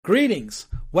Greetings.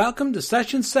 Welcome to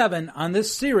Session 7 on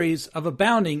this series of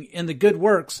Abounding in the Good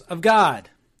Works of God.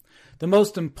 The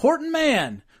most important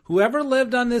man who ever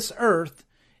lived on this earth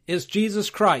is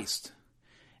Jesus Christ.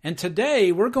 And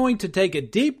today we're going to take a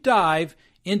deep dive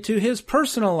into his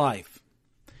personal life.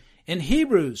 In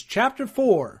Hebrews chapter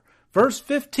 4, verse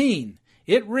 15,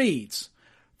 it reads,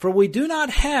 "For we do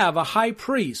not have a high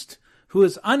priest who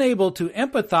is unable to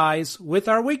empathize with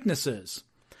our weaknesses,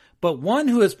 but one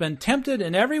who has been tempted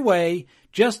in every way,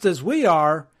 just as we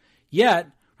are, yet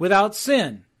without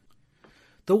sin."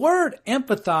 The word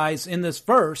empathize in this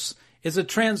verse is a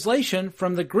translation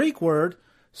from the Greek word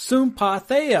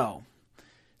sympatheo,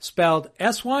 spelled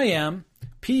S-Y-M-P-A-T-H-E-O.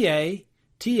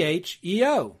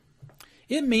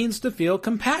 It means to feel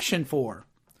compassion for.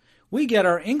 We get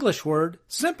our English word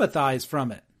sympathize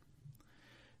from it.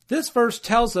 This verse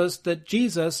tells us that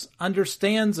Jesus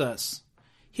understands us.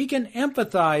 He can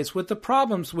empathize with the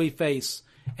problems we face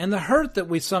and the hurt that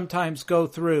we sometimes go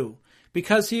through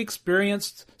because he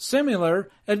experienced similar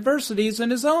adversities in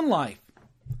his own life.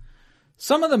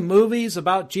 Some of the movies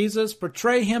about Jesus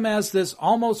portray him as this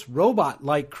almost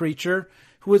robot-like creature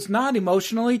who is not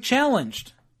emotionally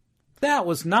challenged. That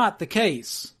was not the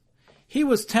case. He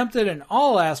was tempted in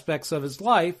all aspects of his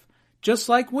life, just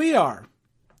like we are.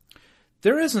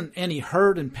 There isn't any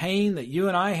hurt and pain that you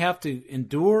and I have to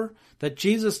endure that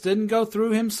Jesus didn't go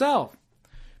through himself.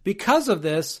 Because of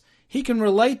this, he can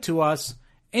relate to us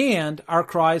and our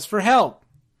cries for help.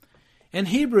 In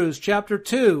Hebrews chapter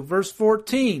 2, verse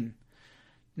 14,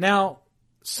 "Now,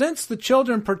 since the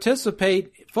children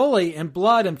participate fully in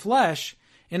blood and flesh,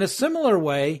 in a similar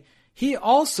way, he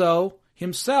also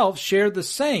himself shared the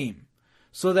same,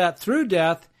 so that through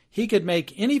death he could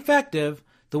make ineffective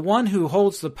the one who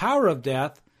holds the power of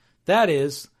death, that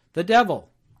is, the devil."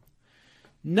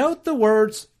 Note the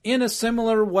words, "in a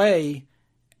similar way,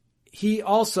 he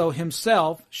also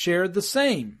himself shared the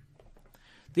same."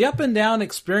 The up and down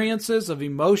experiences of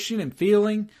emotion and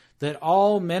feeling that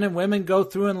all men and women go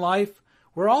through in life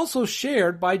were also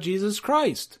shared by Jesus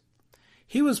Christ.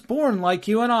 He was born like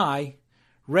you and I,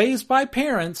 raised by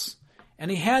parents,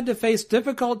 and he had to face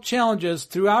difficult challenges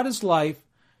throughout his life,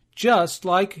 just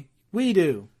like we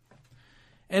do.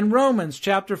 In Romans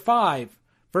chapter 5,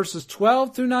 verses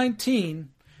 12 through 19,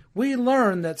 we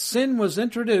learn that sin was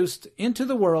introduced into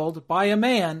the world by a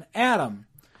man, Adam,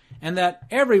 and that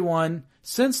everyone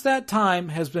since that time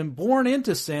has been born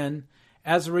into sin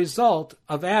as a result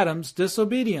of Adam's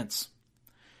disobedience.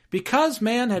 Because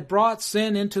man had brought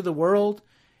sin into the world,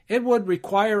 it would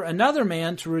require another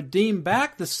man to redeem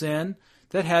back the sin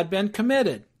that had been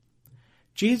committed.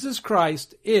 Jesus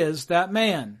Christ is that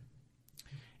man.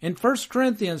 In 1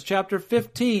 Corinthians chapter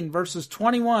 15, verses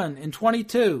 21 and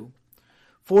 22,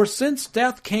 "For since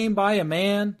death came by a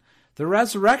man, the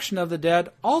resurrection of the dead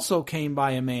also came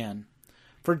by a man.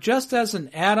 For just as in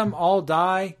Adam all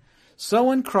die, so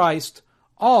in Christ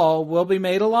all will be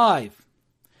made alive."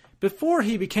 Before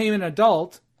he became an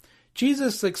adult,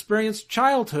 Jesus experienced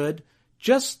childhood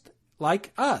just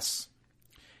like us.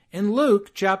 In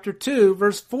Luke chapter 2,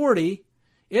 verse 40,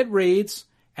 it reads,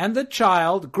 "And the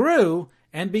child grew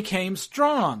and became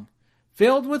strong,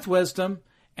 filled with wisdom,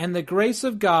 and the grace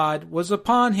of God was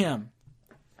upon him."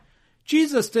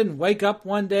 Jesus didn't wake up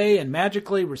one day and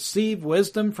magically receive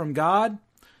wisdom from God.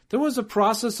 There was a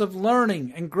process of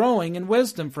learning and growing in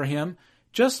wisdom for him,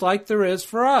 just like there is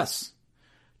for us.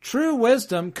 True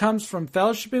wisdom comes from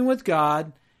fellowshipping with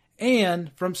God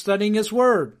and from studying his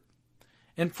word.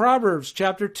 In Proverbs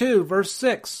chapter 2, verse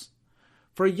 6,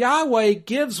 "For Yahweh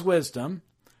gives wisdom,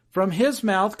 from his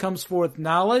mouth comes forth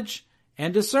knowledge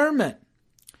and discernment."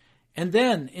 And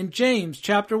then in James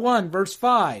chapter 1, verse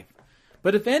 5,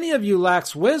 "But if any of you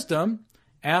lacks wisdom,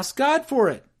 ask God for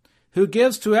it, who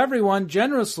gives to everyone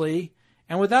generously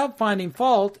and without finding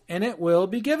fault, and it will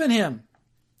be given him."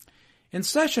 In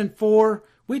session 4,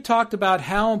 we talked about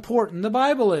how important the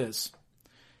Bible is.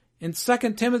 In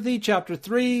 2 Timothy chapter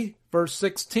 3, verse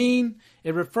 16,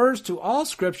 it refers to all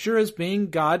Scripture as being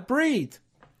God-breathed.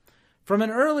 From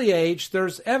an early age,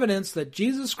 there's evidence that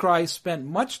Jesus Christ spent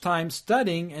much time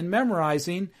studying and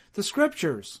memorizing the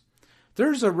Scriptures.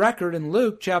 There's a record in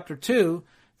Luke chapter 2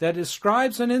 that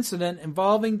describes an incident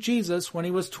involving Jesus when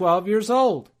he was 12 years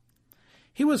old.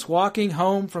 He was walking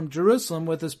home from Jerusalem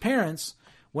with his parents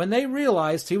when they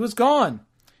realized he was gone,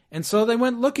 and so they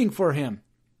went looking for him.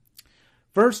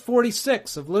 Verse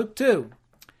 46 of Luke 2,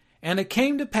 "And it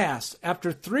came to pass,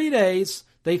 after 3 days,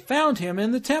 they found him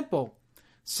in the temple,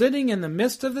 sitting in the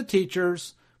midst of the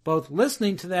teachers, both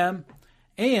listening to them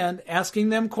and asking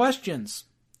them questions."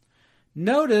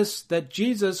 Notice that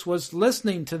Jesus was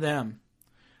listening to them.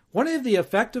 One of the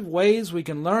effective ways we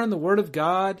can learn the Word of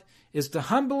God is to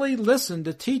humbly listen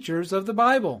to teachers of the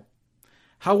Bible.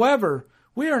 However,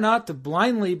 we are not to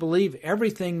blindly believe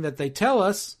everything that they tell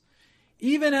us.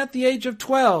 Even at the age of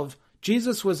 12,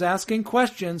 Jesus was asking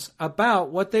questions about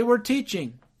what they were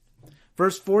teaching.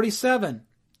 Verse 47,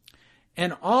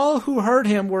 and all who heard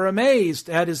him were amazed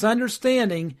at his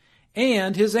understanding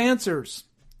and his answers.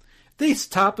 These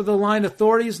top-of-the-line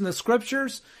authorities in the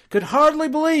Scriptures could hardly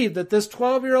believe that this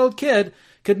 12-year-old kid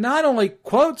could not only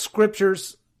quote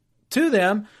Scriptures to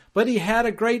them, but he had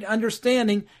a great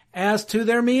understanding as to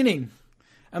their meaning.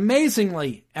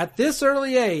 Amazingly, at this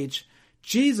early age,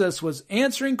 Jesus was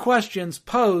answering questions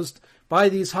posed by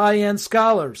these high-end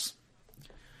scholars.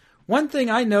 One thing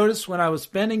I noticed when I was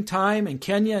spending time in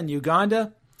Kenya and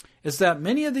Uganda is that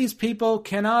many of these people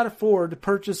cannot afford to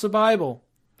purchase a Bible.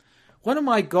 One of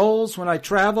my goals when I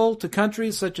travel to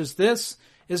countries such as this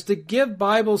is to give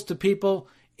Bibles to people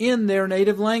in their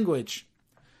native language.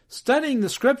 Studying the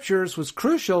Scriptures was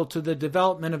crucial to the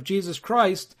development of Jesus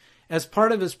Christ as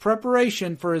part of his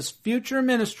preparation for his future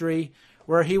ministry,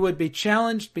 where he would be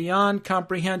challenged beyond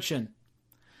comprehension.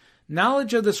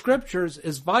 Knowledge of the Scriptures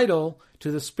is vital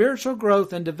to the spiritual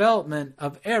growth and development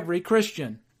of every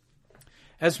Christian.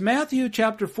 As Matthew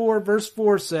chapter 4 verse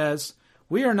 4 says,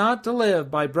 we are not to live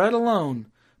by bread alone,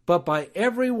 but by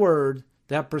every word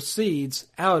that proceeds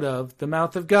out of the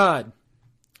mouth of God.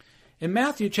 In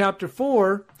Matthew chapter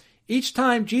 4, each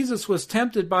time Jesus was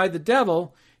tempted by the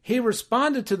devil, he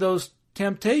responded to those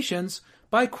temptations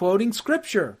by quoting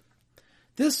Scripture.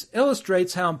 This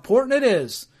illustrates how important it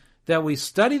is that we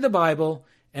study the Bible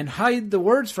and hide the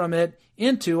words from it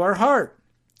into our heart.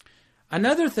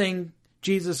 Another thing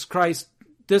Jesus Christ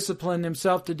disciplined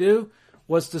himself to do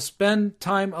was to spend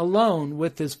time alone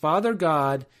with his Father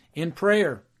God in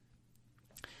prayer.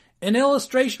 An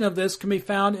illustration of this can be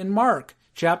found in Mark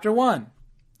chapter 1.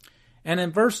 And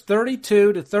in verse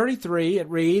 32 to 33 it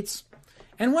reads,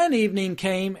 and when evening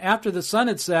came after the sun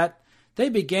had set, they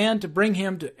began to bring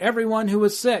him to everyone who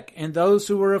was sick and those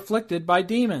who were afflicted by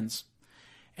demons.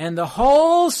 And the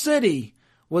whole city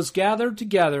was gathered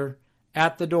together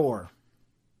at the door.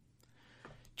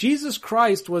 Jesus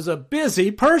Christ was a busy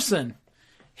person.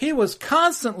 He was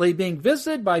constantly being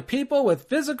visited by people with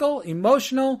physical,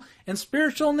 emotional, and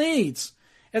spiritual needs.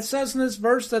 It says in this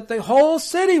verse that the whole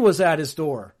city was at his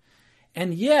door.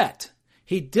 And yet,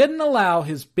 he didn't allow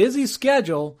his busy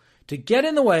schedule to get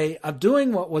in the way of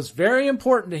doing what was very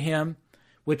important to him,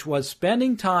 which was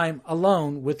spending time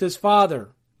alone with his Father.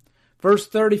 Verse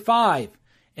 35,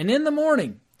 and in the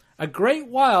morning, a great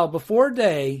while before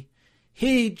day,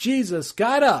 he, Jesus,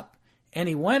 got up, and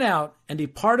he went out and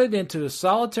departed into a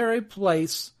solitary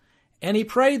place, and he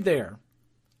prayed there.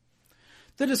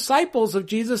 The disciples of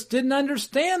Jesus didn't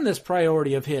understand this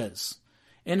priority of his.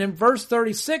 And in verse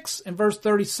 36 and verse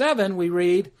 37 we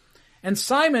read, and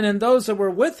Simon and those that were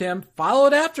with him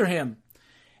followed after him.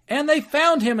 And they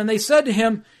found him and they said to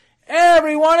him,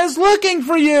 everyone is looking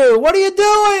for you. What are you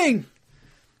doing?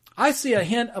 I see a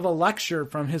hint of a lecture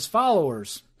from his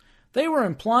followers. They were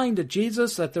implying to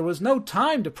Jesus that there was no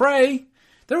time to pray.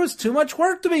 There was too much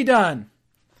work to be done.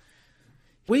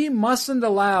 We mustn't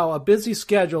allow a busy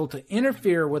schedule to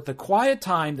interfere with the quiet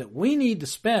time that we need to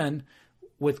spend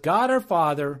with God our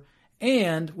Father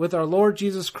and with our Lord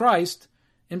Jesus Christ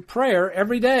in prayer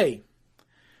every day.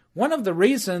 One of the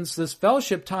reasons this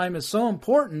fellowship time is so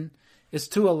important is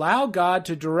to allow God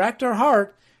to direct our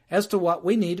heart as to what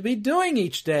we need to be doing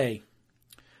each day.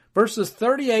 Verses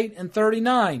 38 and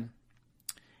 39.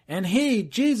 And he,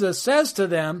 Jesus, says to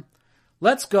them,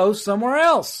 let's go somewhere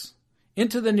else,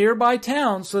 into the nearby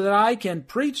town, so that I can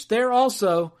preach there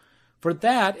also, for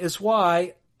that is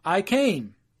why I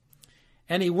came.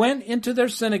 And he went into their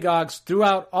synagogues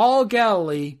throughout all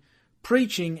Galilee,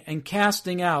 preaching and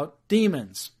casting out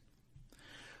demons.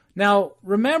 Now,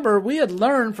 remember, we had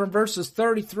learned from verses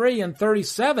 33 and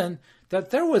 37 that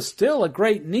there was still a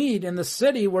great need in the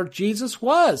city where Jesus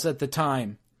was at the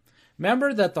time.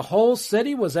 Remember that the whole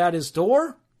city was at his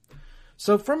door?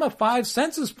 So from a five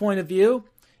senses point of view,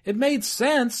 it made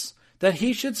sense that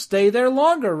he should stay there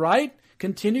longer, right?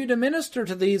 Continue to minister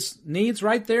to these needs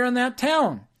right there in that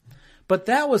town. But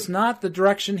that was not the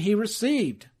direction he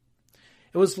received.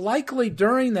 It was likely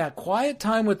during that quiet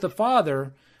time with the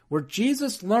Father where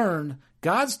Jesus learned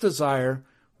God's desire,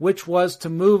 which was to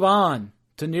move on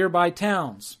to nearby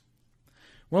towns.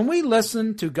 When we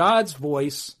listen to God's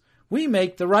voice, we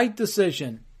make the right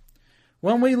decision.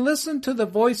 When we listen to the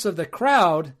voice of the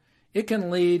crowd, it can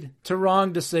lead to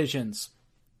wrong decisions.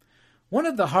 One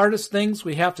of the hardest things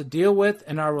we have to deal with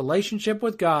in our relationship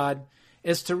with God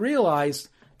is to realize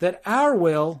that our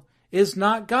will is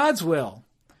not God's will,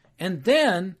 and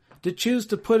then to choose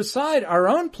to put aside our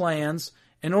own plans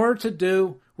in order to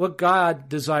do what God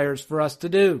desires for us to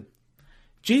do.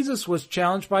 Jesus was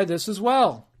challenged by this as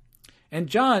well. In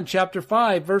John chapter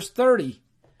 5, verse 30,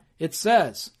 it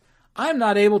says, I am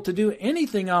not able to do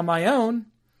anything on my own.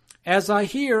 As I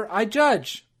hear, I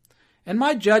judge. And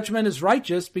my judgment is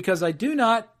righteous because I do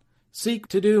not seek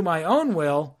to do my own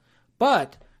will,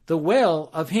 but the will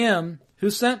of him who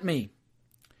sent me.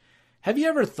 Have you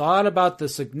ever thought about the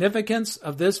significance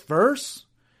of this verse?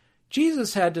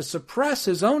 Jesus had to suppress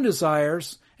his own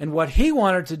desires and what he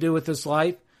wanted to do with his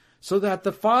life so that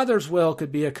the Father's will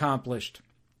could be accomplished.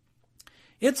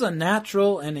 It's a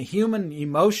natural and a human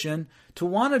emotion to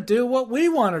want to do what we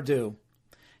want to do.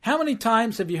 How many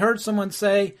times have you heard someone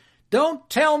say, "Don't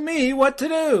tell me what to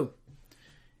do"?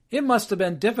 It must have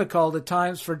been difficult at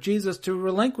times for Jesus to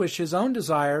relinquish his own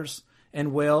desires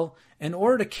and will in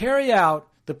order to carry out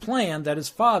the plan that his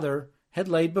Father had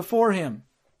laid before him.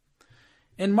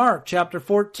 In Mark chapter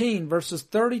 14, verses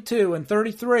 32 and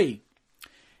 33,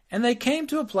 and they came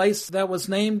to a place that was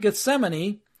named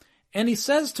Gethsemane, and he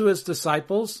says to his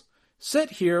disciples,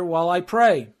 "Sit here while I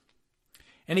pray."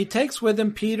 And he takes with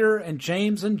him Peter and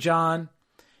James and John,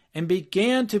 and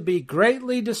began to be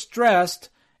greatly distressed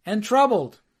and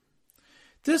troubled.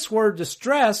 This word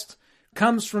distressed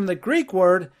comes from the Greek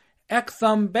word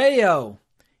ekthambeo,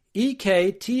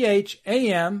 E-K-T-H-A-M-B-E-O,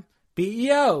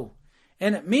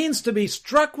 and it means to be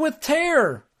struck with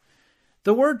terror.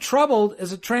 The word troubled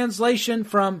is a translation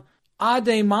from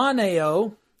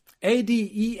ademoneo,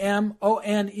 A-D-E-M-O-N-E-O,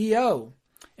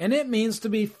 and it means to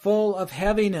be full of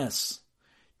heaviness.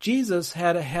 Jesus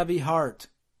had a heavy heart.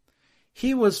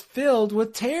 He was filled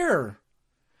with terror.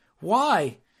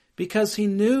 Why? Because he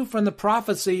knew from the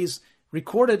prophecies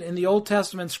recorded in the Old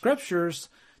Testament scriptures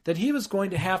that he was going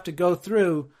to have to go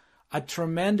through a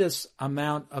tremendous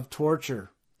amount of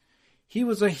torture. He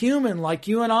was a human like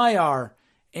you and I are,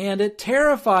 and it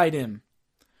terrified him.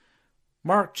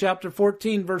 Mark chapter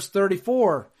 14, verse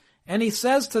 34, and he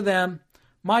says to them,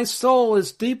 "My soul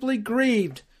is deeply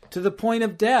grieved to the point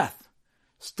of death.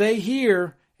 Stay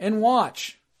here and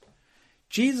watch."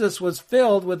 Jesus was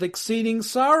filled with exceeding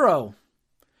sorrow.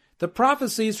 The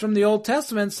prophecies from the Old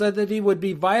Testament said that he would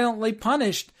be violently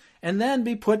punished and then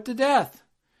be put to death.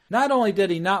 Not only did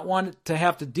he not want to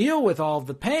have to deal with all of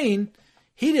the pain,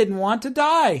 he didn't want to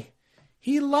die.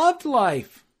 He loved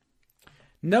life.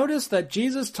 Notice that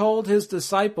Jesus told his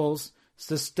disciples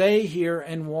to stay here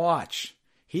and watch.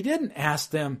 He didn't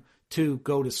ask them to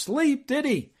go to sleep, did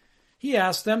he? He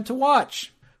asked them to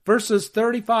watch. Verses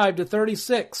 35 to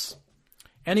 36.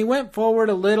 And he went forward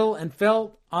a little and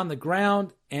fell on the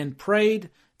ground and prayed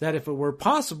that if it were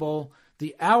possible,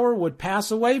 the hour would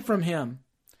pass away from him.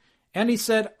 And he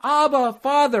said, "Abba,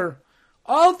 Father,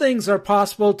 all things are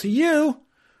possible to you.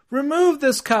 Remove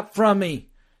this cup from me.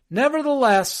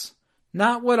 Nevertheless,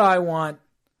 not what I want,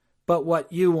 but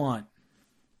what you want."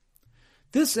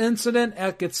 This incident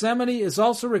at Gethsemane is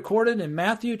also recorded in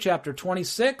Matthew chapter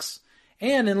 26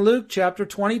 and in Luke chapter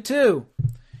 22.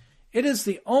 It is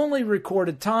the only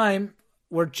recorded time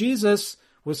where Jesus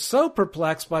was so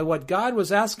perplexed by what God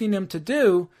was asking him to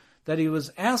do that he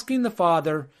was asking the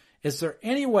Father, is there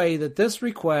any way that this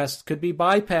request could be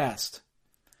bypassed?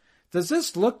 Does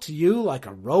this look to you like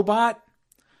a robot?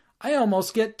 I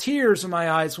almost get tears in my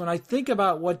eyes when I think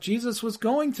about what Jesus was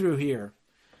going through here.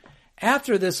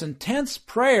 After this intense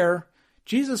prayer,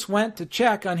 Jesus went to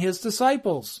check on his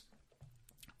disciples.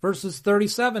 Verses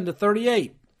 37 to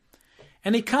 38.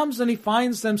 And he comes and he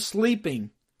finds them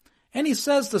sleeping. And he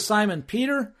says to Simon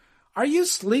Peter, "Are you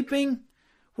sleeping?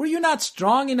 Were you not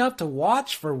strong enough to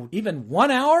watch for even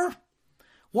 1 hour?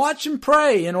 Watch and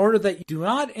pray in order that you do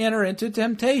not enter into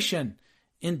temptation.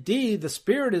 Indeed, the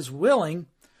spirit is willing,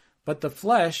 but the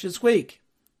flesh is weak."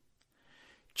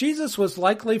 Jesus was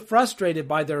likely frustrated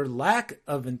by their lack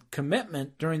of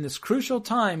commitment during this crucial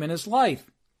time in his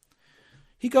life.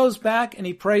 He goes back and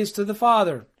he prays to the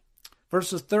Father.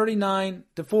 Verses 39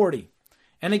 to 40.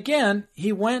 And again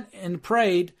he went and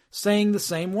prayed, saying the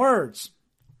same words.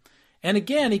 And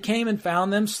again he came and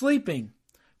found them sleeping,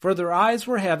 for their eyes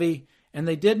were heavy, and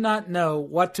they did not know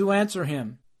what to answer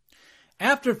him.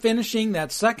 After finishing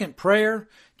that second prayer,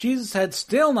 Jesus had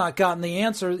still not gotten the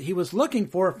answer he was looking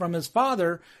for from his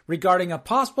Father regarding a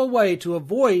possible way to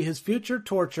avoid his future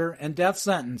torture and death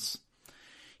sentence.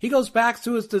 He goes back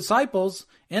to his disciples,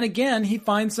 and again he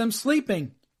finds them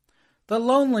sleeping. The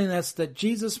loneliness that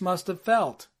Jesus must have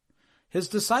felt. His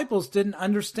disciples didn't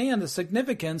understand the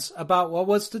significance about what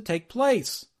was to take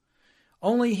place.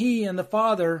 Only he and the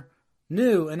Father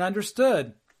knew and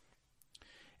understood.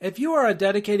 If you are a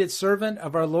dedicated servant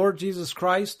of our Lord Jesus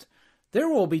Christ, there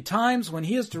will be times when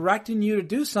He is directing you to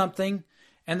do something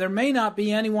and there may not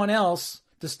be anyone else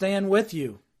to stand with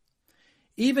you.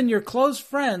 Even your close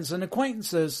friends and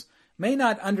acquaintances may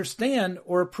not understand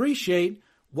or appreciate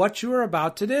what you are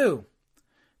about to do.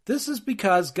 This is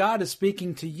because God is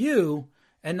speaking to you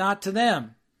and not to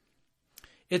them.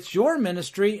 It's your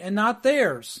ministry and not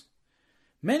theirs.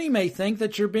 Many may think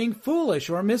that you're being foolish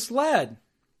or misled.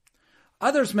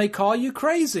 Others may call you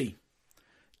crazy.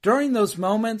 During those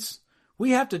moments,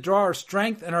 we have to draw our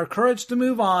strength and our courage to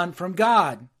move on from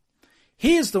God.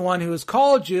 He is the one who has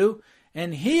called you,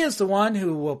 and He is the one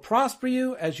who will prosper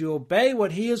you as you obey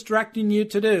what He is directing you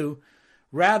to do,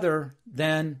 rather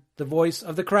than the voice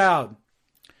of the crowd.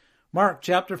 Mark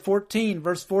chapter 14,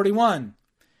 verse 41.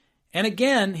 And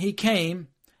again He came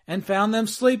and found them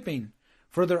sleeping,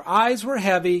 for their eyes were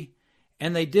heavy,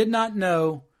 and they did not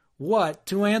know what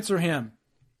to answer Him.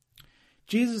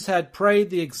 Jesus had prayed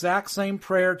the exact same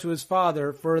prayer to His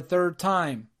Father for a third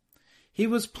time. He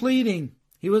was pleading.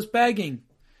 He was begging.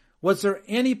 Was there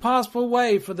any possible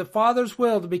way for the Father's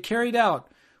will to be carried out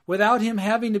without Him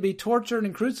having to be tortured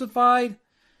and crucified?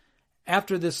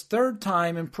 After this third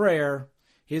time in prayer,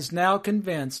 He is now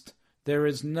convinced there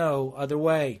is no other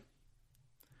way.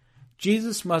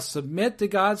 Jesus must submit to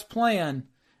God's plan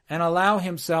and allow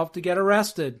Himself to get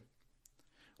arrested.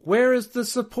 Where is the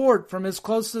support from His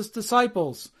closest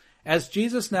disciples as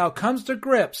Jesus now comes to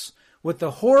grips with the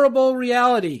horrible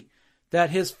reality that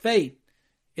His fate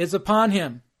is upon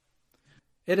Him?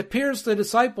 It appears the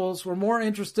disciples were more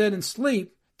interested in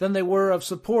sleep than they were of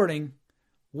supporting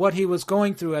what He was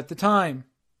going through at the time.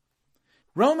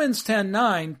 Romans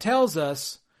 10:9 tells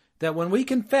us that when we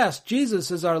confess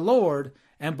Jesus is our Lord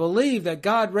and believe that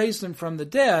God raised Him from the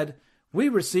dead, we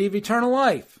receive eternal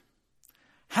life.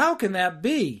 How can that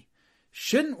be?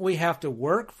 Shouldn't we have to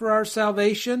work for our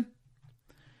salvation?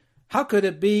 How could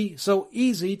it be so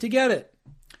easy to get it?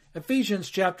 Ephesians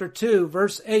chapter 2,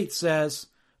 verse 8 says,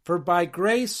 For by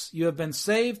grace you have been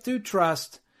saved through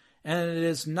trust, and it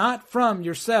is not from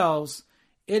yourselves,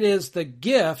 it is the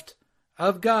gift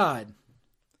of God.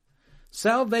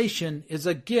 Salvation is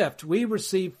a gift we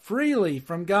receive freely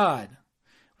from God.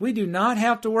 We do not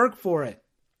have to work for it.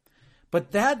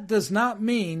 But that does not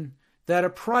mean that a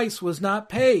price was not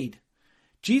paid.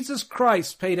 Jesus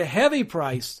Christ paid a heavy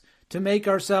price to make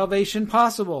our salvation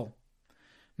possible.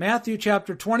 Matthew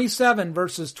chapter 27,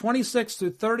 verses 26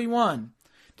 through 31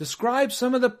 describes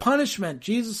some of the punishment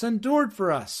Jesus endured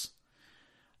for us.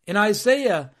 In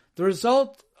Isaiah, the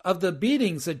result of the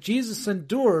beatings that Jesus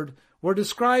endured were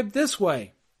described this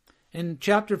way. In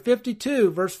chapter 52,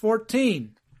 verse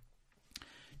 14,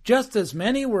 Just as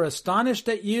many were astonished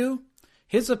at you,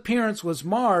 His appearance was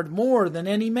marred more than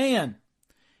any man,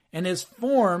 and His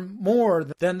form more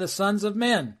than the sons of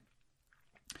men.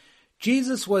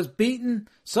 Jesus was beaten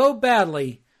so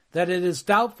badly that it is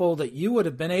doubtful that you would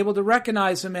have been able to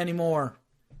recognize Him anymore.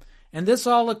 And this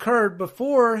all occurred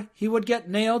before He would get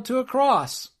nailed to a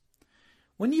cross.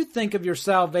 When you think of your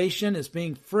salvation as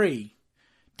being free,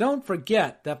 don't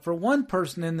forget that for one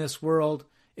person in this world,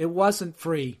 it wasn't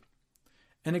free.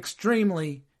 An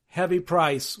extremely heavy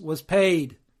price was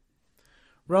paid.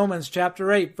 Romans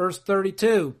chapter 8, verse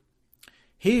 32.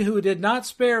 He who did not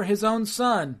spare His own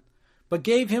Son, but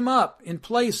gave Him up in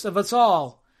place of us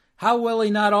all, how will He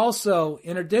not also,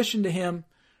 in addition to Him,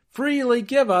 freely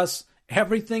give us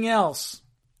everything else?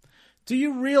 Do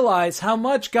you realize how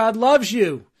much God loves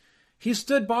you? He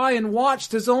stood by and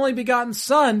watched His only begotten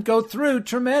Son go through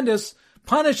tremendous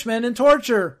punishment and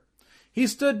torture. He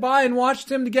stood by and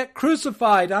watched Him to get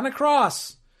crucified on a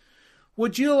cross.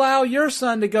 Would you allow your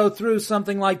son to go through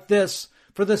something like this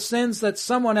for the sins that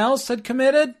someone else had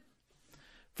committed?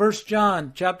 1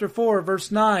 John chapter 4,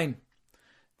 verse 9.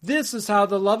 This is how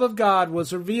the love of God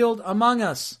was revealed among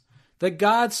us, that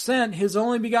God sent His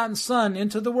only begotten Son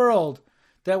into the world,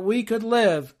 that we could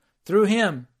live through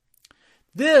Him.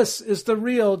 This is the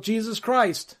real Jesus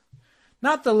Christ,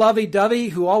 not the lovey-dovey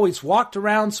who always walked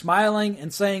around smiling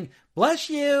and saying, "Bless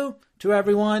you," to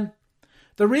everyone.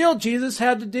 The real Jesus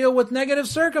had to deal with negative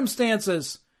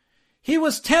circumstances. He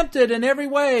was tempted in every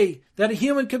way that a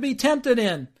human could be tempted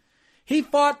in. He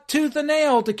fought tooth and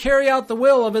nail to carry out the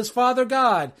will of His Father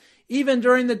God, even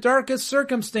during the darkest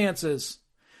circumstances.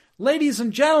 Ladies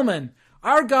and gentlemen,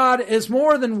 our God is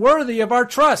more than worthy of our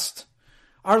trust,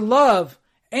 our love,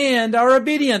 and our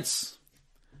obedience.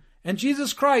 And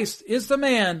Jesus Christ is the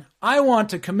man I want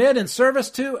to commit in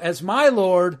service to as my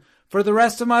Lord for the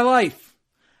rest of my life.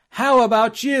 How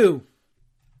about you?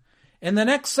 In the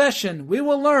next session, we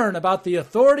will learn about the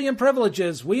authority and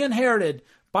privileges we inherited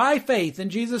by faith in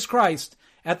Jesus Christ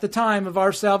at the time of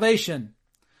our salvation.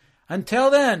 Until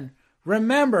then,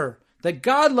 remember that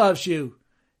God loves you,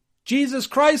 Jesus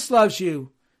Christ loves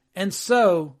you, and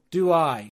so do I.